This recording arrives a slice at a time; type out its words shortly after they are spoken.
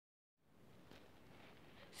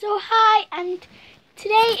So hi, and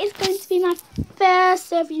today is going to be my first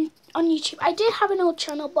serving on YouTube. I did have an old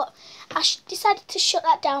channel, but I decided to shut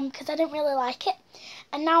that down because I didn't really like it.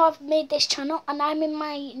 And now I've made this channel, and I'm in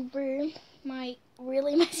my room, my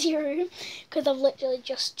really messy room, because I've literally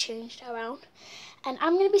just changed around. And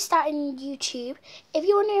I'm going to be starting YouTube. If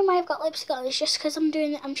you're wondering why I've got lipstick on, it's just because I'm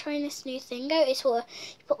trying this new thing out. It's where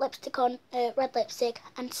you put lipstick on, red lipstick,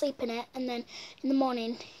 and sleep in it, and then in the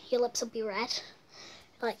morning your lips will be red,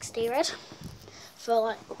 like stay red, for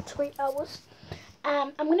like up to 8 hours.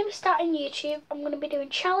 I'm going to be starting YouTube. I'm going to be doing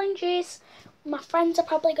challenges. My friends are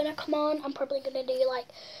probably going to come on. I'm probably going to do like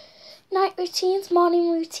night routines,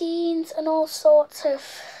 morning routines, and all sorts of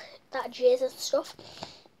that jazz and stuff.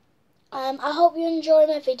 I hope you enjoy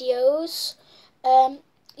my videos.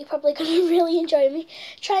 You're probably going to really enjoy me.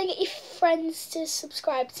 Try and get your friends to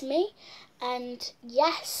subscribe to me. And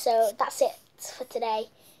yes, so that's it for today.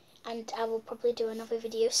 And I will probably do another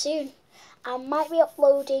video soon. I might be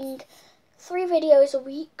uploading 3 videos a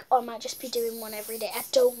week, or I might just be doing one every day. I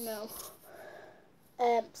don't know.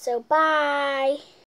 So bye.